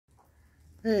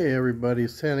Hey everybody,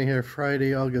 Sandy here,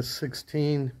 Friday, August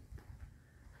 16,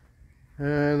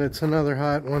 and it's another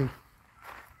hot one.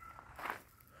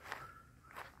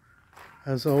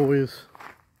 As always,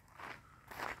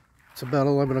 it's about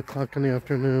 11 o'clock in the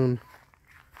afternoon,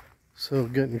 so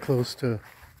getting close to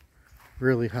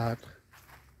really hot.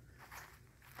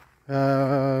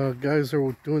 Guys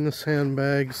are doing the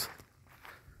sandbags.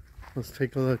 Let's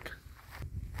take a look.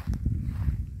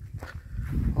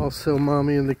 Also,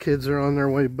 Mommy and the kids are on their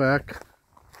way back.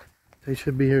 They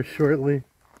should be here shortly.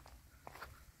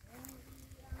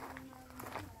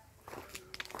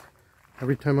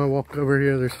 Every time I walk over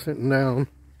here, they're sitting down.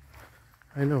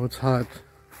 I know it's hot.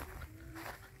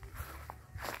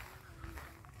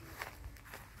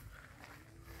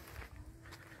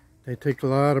 They take a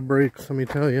lot of breaks, let me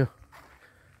tell you.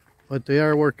 But they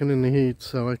are working in the heat,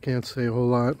 so I can't say a whole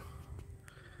lot.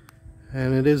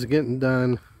 And it is getting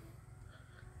done.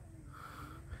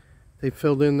 They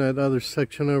filled in that other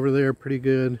section over there pretty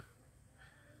good.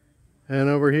 And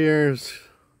over here is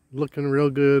looking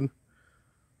real good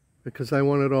because I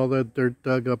wanted all that dirt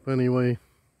dug up anyway.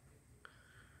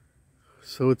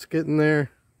 So it's getting there.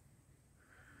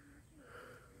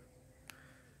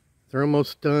 They're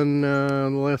almost done.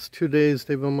 The last 2 days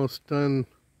they've almost done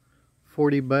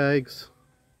 40 bags.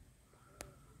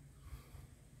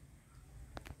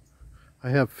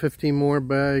 I have 50 more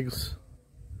bags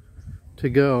to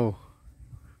go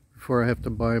before I have to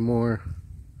buy more.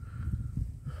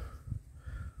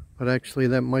 But actually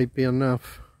that might be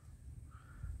enough,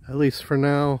 at least for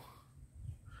now.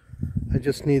 I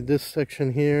just need this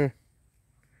section here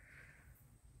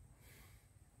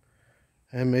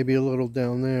and maybe a little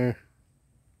down there.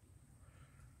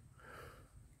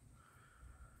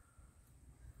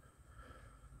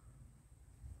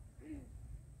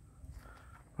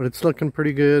 But it's looking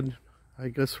pretty good. I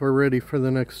guess we're ready for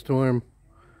the next storm.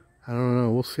 I don't know,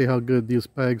 we'll see how good these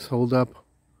bags hold up.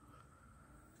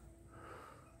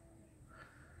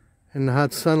 In the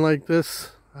hot sun like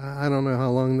this, I don't know how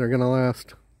long they're gonna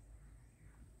last.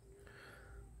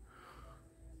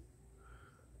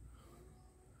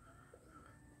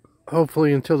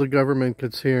 Hopefully until the government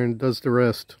gets here and does the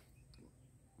rest.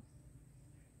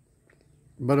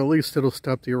 But at least it'll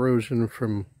stop the erosion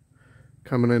from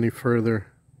coming any further.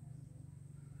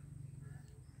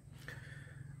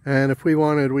 And if we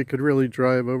wanted, we could really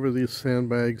drive over these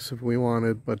sandbags if we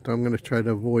wanted, but I'm going to try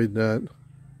to avoid that.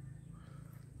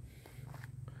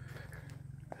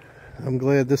 I'm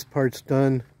glad this part's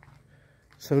done,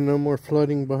 so no more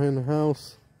flooding behind the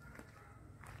house.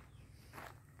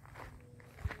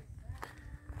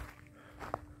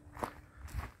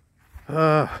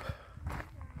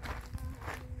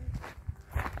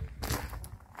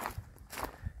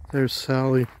 There's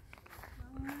Sally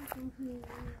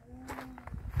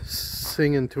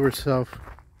singing to herself.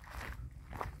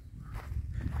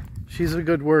 She's a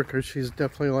good worker. She's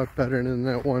definitely a lot better than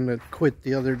that one that quit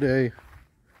the other day.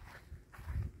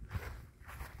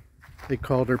 They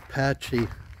called her Patchy.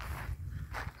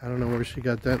 I don't know where she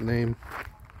got that name.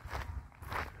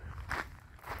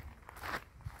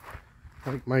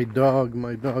 Like my dog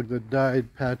that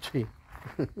died, Patchy.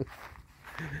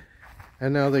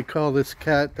 And now they call this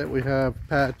cat that we have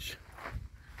Patch.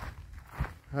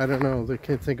 I don't know, they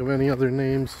can't think of any other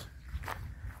names.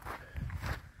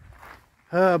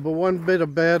 But one bit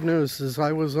of bad news is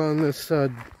I was on this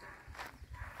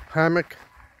hammock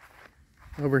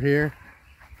over here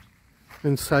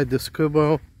inside this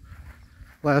kubo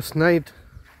last night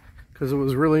because it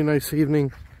was a really nice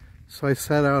evening, so I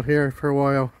sat out here for a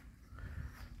while.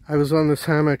 I was on this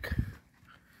hammock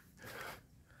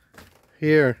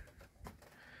here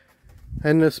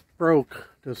and this broke,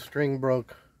 the string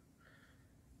broke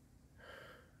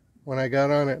when I got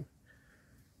on it,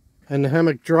 and the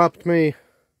hammock dropped me.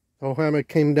 The whole hammock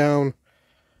came down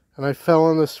and I fell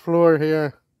on this floor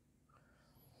here,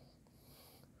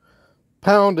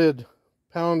 pounding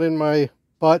my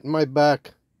butt and my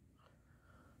back.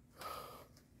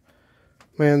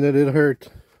 Man, did it hurt.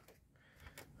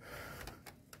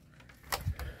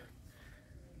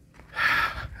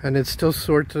 And it's still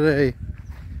sore today.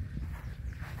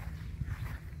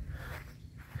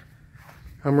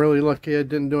 I'm really lucky I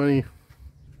didn't do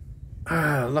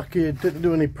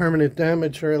any permanent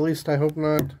damage, or at least I hope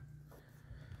not.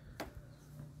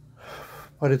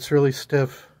 But it's really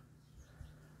stiff.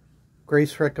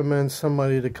 Grace recommends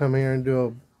somebody to come here and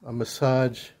do a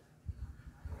massage.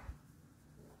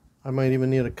 I might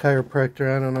even need a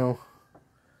chiropractor, I don't know.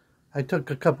 I took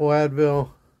a couple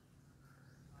Advil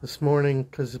this morning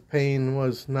because the pain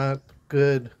was not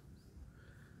good.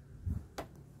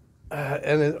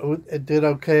 And it did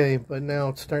okay, but now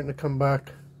it's starting to come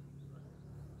back.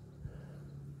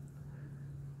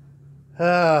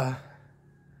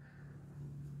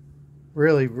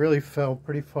 Really fell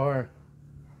pretty far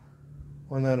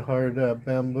on that hard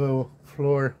bamboo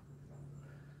floor.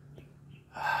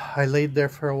 I laid there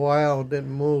for a while,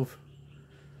 didn't move,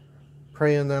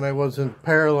 praying that I wasn't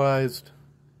paralyzed,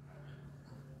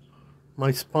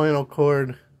 my spinal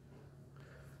cord.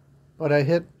 But I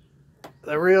hit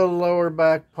the real lower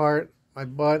back part, my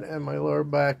butt and my lower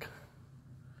back.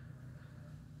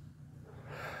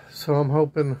 So I'm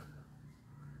hoping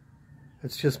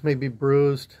it's just maybe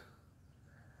bruised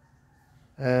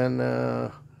and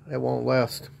it won't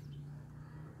last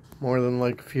more than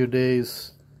like a few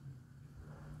days.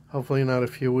 Hopefully not a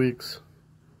few weeks.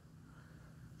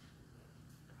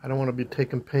 I don't want to be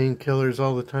taking painkillers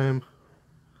all the time.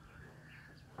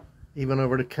 Even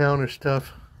over-the-counter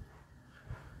stuff.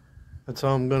 That's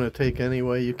all I'm going to take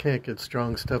anyway. You can't get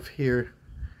strong stuff here.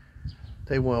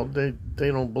 They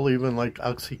don't believe in like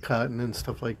Oxycontin and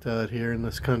stuff like that here in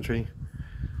this country.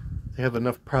 They have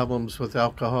enough problems with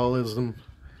alcoholism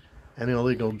and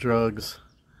illegal drugs.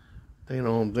 They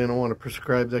don't want to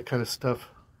prescribe that kind of stuff.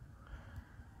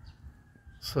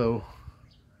 So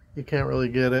you can't really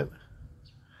get it,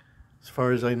 as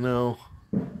far as I know.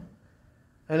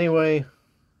 Anyway,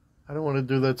 I don't want to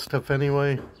do that stuff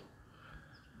anyway.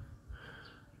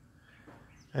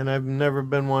 And I've never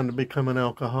been one to become an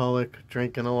alcoholic,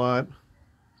 drinking a lot.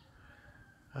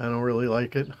 I don't really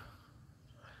like it.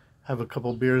 Have a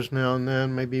couple beers now and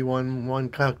then, maybe one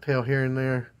cocktail here and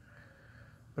there.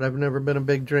 But I've never been a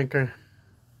big drinker.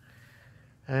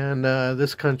 And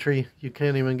this country, you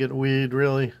can't even get weed,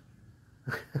 really.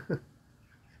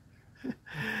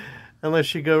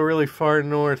 Unless you go really far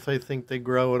north, I think they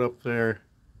grow it up there.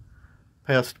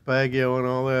 Past Baguio and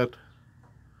all that.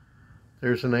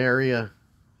 There's an area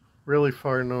really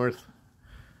far north.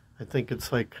 I think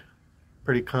it's like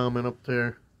pretty common up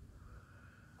there.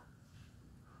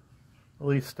 At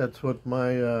least that's what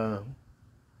my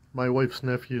my wife's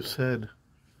nephew said.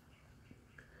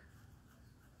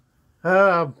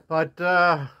 Yeah,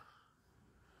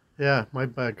 my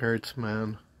back hurts,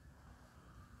 man.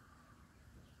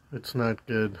 It's not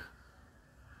good.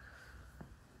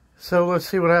 So let's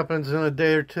see what happens in a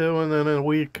day or two, and then in a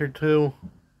week or two.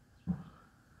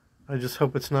 I just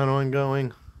hope it's not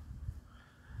ongoing.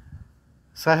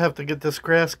 So I have to get this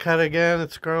grass cut again.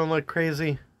 It's growing like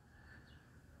crazy.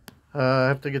 I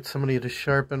have to get somebody to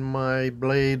sharpen my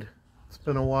blade. It's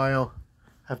been a while.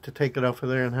 I have to take it off of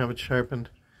there and have it sharpened.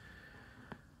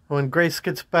 When Grace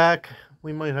gets back,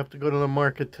 we might have to go to the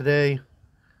market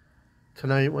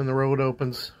tonight when the road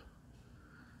opens.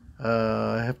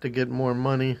 I have to get more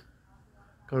money,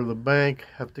 go to the bank,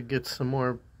 have to get some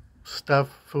more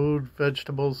stuff, food,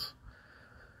 vegetables,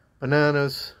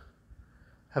 bananas.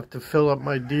 Have to fill up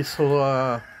my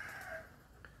diesel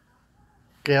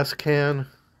gas can,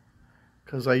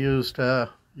 because I used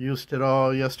it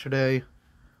all yesterday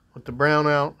with the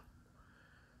brownout.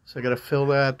 So I got to fill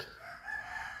that.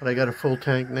 But I got a full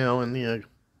tank now in the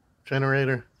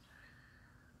generator.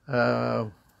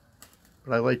 But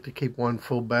I like to keep one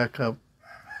full backup.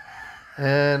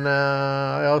 And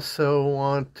I also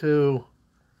want to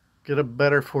get a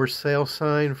better for sale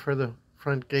sign for the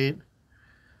front gate.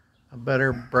 A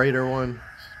better, brighter one,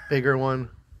 bigger one,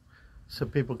 so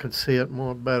people can see it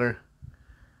more better.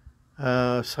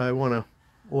 So I want to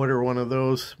order one of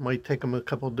those. Might take them a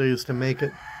couple days to make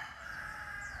it.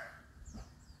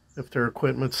 If their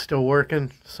equipment's still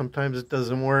working. Sometimes it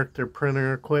doesn't work, their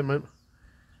printer equipment.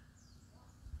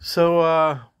 So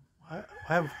I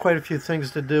have quite a few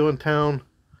things to do in town,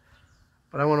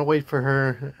 but I want to wait for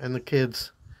her and the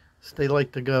kids. So they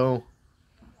like to go.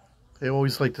 They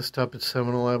always like to stop at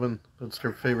 7-Eleven. That's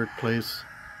their favorite place.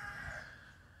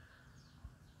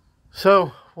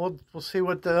 So we'll see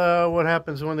what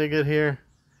happens when they get here.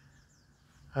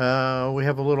 We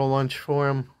have a little lunch for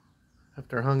them if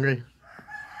they're hungry.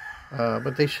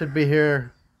 But they should be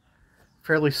here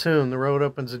fairly soon. The road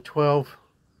opens at 12.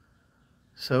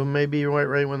 So maybe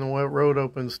right when the road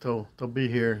opens, they'll be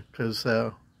here. Because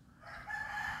they're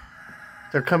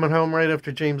coming home right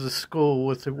after James's school,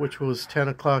 which was 10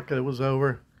 o'clock. It was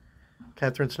over.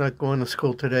 Catherine's not going to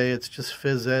school today. It's just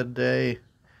phys ed day.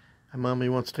 And Mommy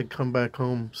wants to come back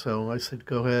home. So I said,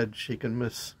 go ahead. She can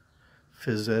miss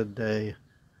phys ed day.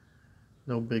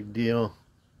 No big deal.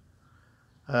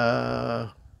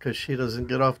 Because she doesn't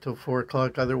get off till 4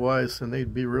 o'clock otherwise, and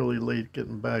they'd be really late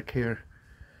getting back here.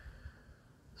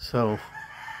 So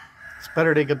it's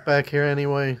better to get back here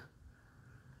anyway,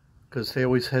 because they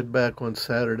always head back on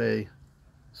Saturday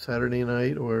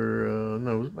night, or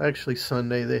no, actually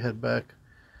Sunday they head back.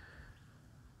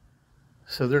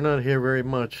 So they're not here very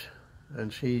much,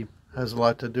 and she has a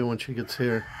lot to do when she gets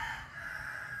here.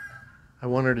 I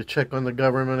want her to check on the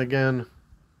government again,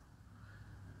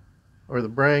 or the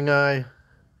barangay.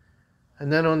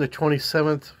 And then on the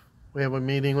 27th, we have a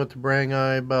meeting with the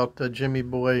barangay about Jimmy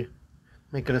Boy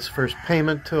making his first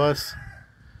payment to us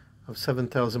of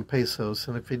 7,000 pesos.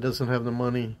 And if he doesn't have the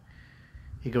money,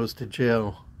 he goes to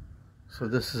jail. So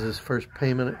this is his first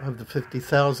payment of the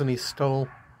 50,000 he stole.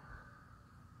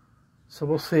 So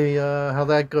we'll see how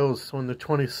that goes on the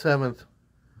 27th.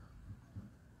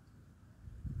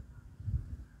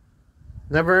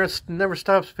 Never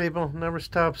stops, people. Never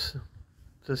stops.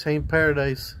 This ain't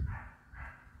paradise.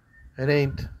 It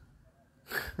ain't.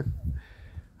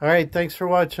 Alright, thanks for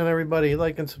watching, everybody.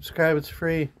 Like and subscribe. It's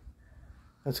free.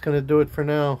 That's going to do it for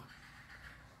now.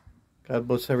 God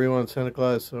bless everyone. Santa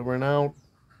Claus over and out.